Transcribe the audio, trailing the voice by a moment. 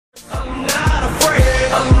I'm not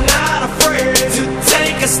afraid, I'm not afraid to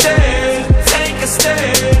take a stand, take a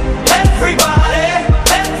stand. Everybody,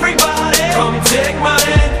 everybody, come take my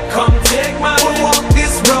hand, come take my hand. We'll walk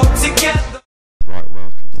this road together. Right,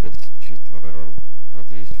 welcome to this tutorial how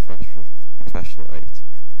to use Flash for Professional 8.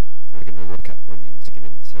 We're going to look at onion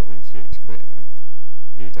skinning, so what we need to do is create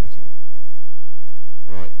a new document.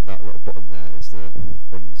 Right, that little button there is the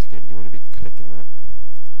onion skin. You want to be clicking that.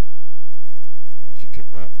 Once you click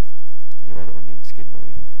that, you're on onion skin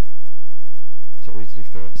mode. So what we need to do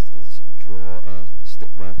first is draw a stick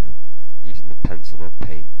man using the pencil or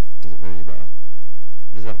paint. Doesn't really matter.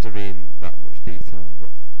 It doesn't have to be in that much detail, but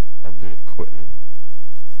I'm doing it quickly.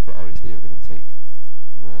 But obviously you're going to take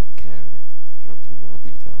more care in it if you want to be more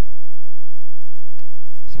detailed.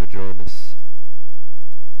 So we're drawing this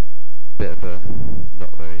bit of a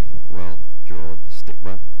not very well drawn stick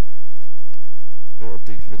man. What I'll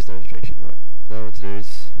do for this demonstration, right? Now what I want to do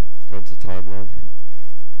is go onto the timeline,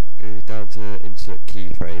 go down to insert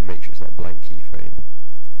keyframe, make sure it's not blank keyframe,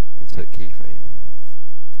 insert keyframe.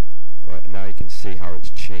 Right, now you can see how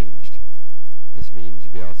it's changed. This means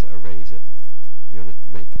you'll be able to erase it. You want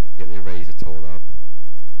to get the eraser tool out,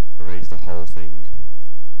 erase the whole thing,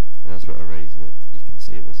 and as we're erasing it, you can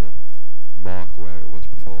see there's a mark where it was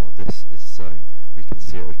before. This is so we can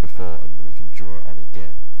see it was before and we can draw it on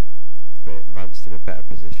again, but it advanced in a better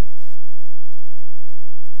position.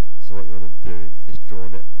 So what you want to do is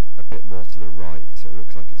drawing it a bit more to the right so it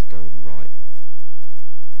looks like it's going right,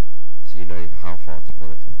 so you know how far to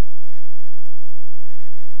put it.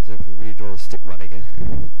 So if we redraw the stick man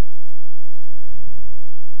again,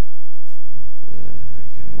 there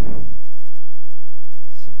we go,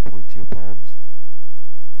 some pointy up arms,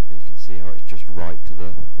 and you can see how it's just right to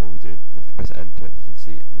the one we're doing, and if you press enter you can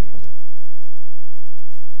see it moves then.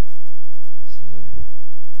 So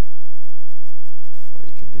what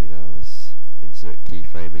you can do now is insert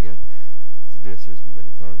keyframe again to do this as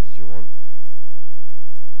many times as you want.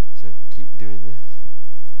 So if we keep doing this,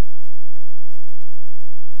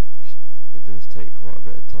 it does take quite a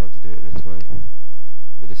bit of time to do it this way,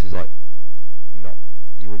 but this is like not,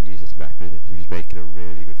 you wouldn't use this method if you're just making a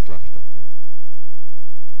really good Flash document.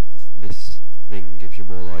 This thing gives you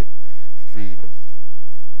more like freedom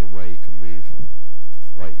in where you can move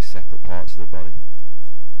like separate parts of the body.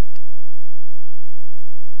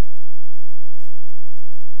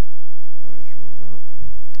 Just run that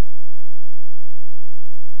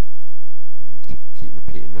and keep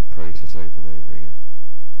repeating the process over and over again.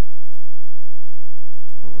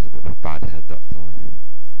 That was a bit of a bad head that time.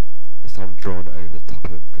 This time I'm drawing it over the top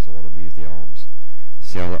of him because I want to move the arms.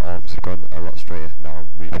 See how the arms have gone a lot straighter, now I'm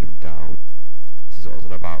moving them down. This is what I was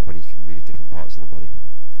on about, when you can move different parts of the body.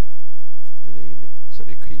 So then you can set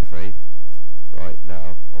the keyframe. Right,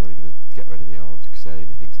 now I'm only going to get rid of the arms because they're the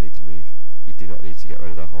only things that need to move. You do not need to get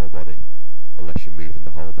rid of the whole body unless you're moving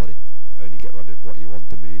the whole body. Only get rid of what you want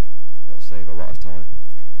to move. It'll save a lot of time.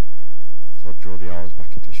 So I'll draw the arms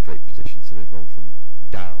back into a straight position so they've gone from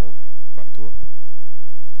down back to up.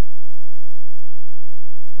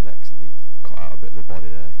 And accidentally cut out a bit of the body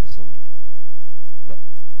there because I'm not,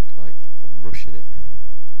 like, I'm rushing it.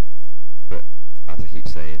 But as I keep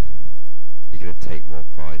saying, you're going to take more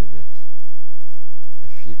pride in this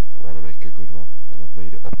if you want to make a good one. And I've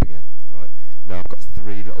made it up again. Right, now I've got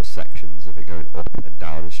three little sections of it going up and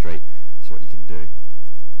down and straight, so what you can do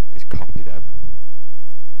is copy them.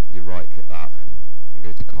 If you right click that and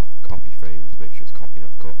go to copy frames, make sure it's copy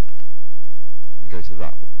not cut, and go to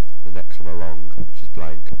that, the next one along, which is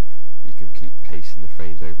blank, you can keep pasting the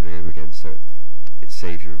frames over and over again, so it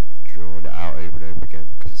saves you drawing it out over and over again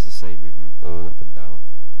because it's the same movement all up and down,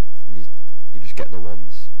 and you just get the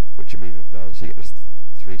ones which are moving up and down, so you get the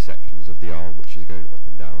three sections of the arm which is going up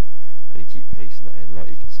and down, and you keep pasting that in like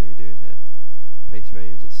you can see me doing here. Paste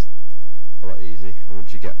frames, it's a lot easy, and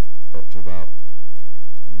once you get up to about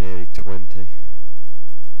nearly 20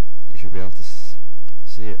 you should be able to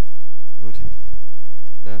see it good.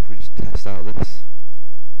 Now if we just test out this,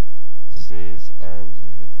 see his arms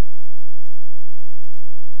moving.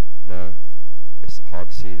 No, it's hard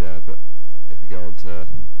to see there, but if we go on to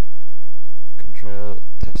control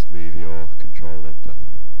test movie or control enter,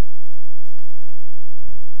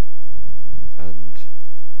 and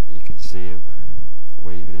you can see him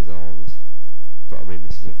waving his arms. But I mean,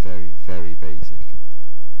 this is a very, very basic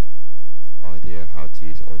idea of how to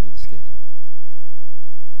use onion skin.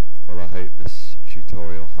 Well, I hope this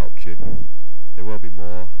tutorial helped you. There will be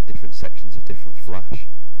more different sections of different Flash.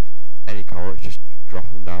 Any comments, just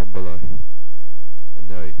drop them down below. And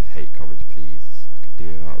no hate comments, please. I could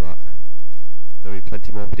do without that. There'll be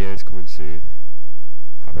plenty more videos coming soon.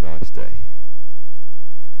 Have a nice day.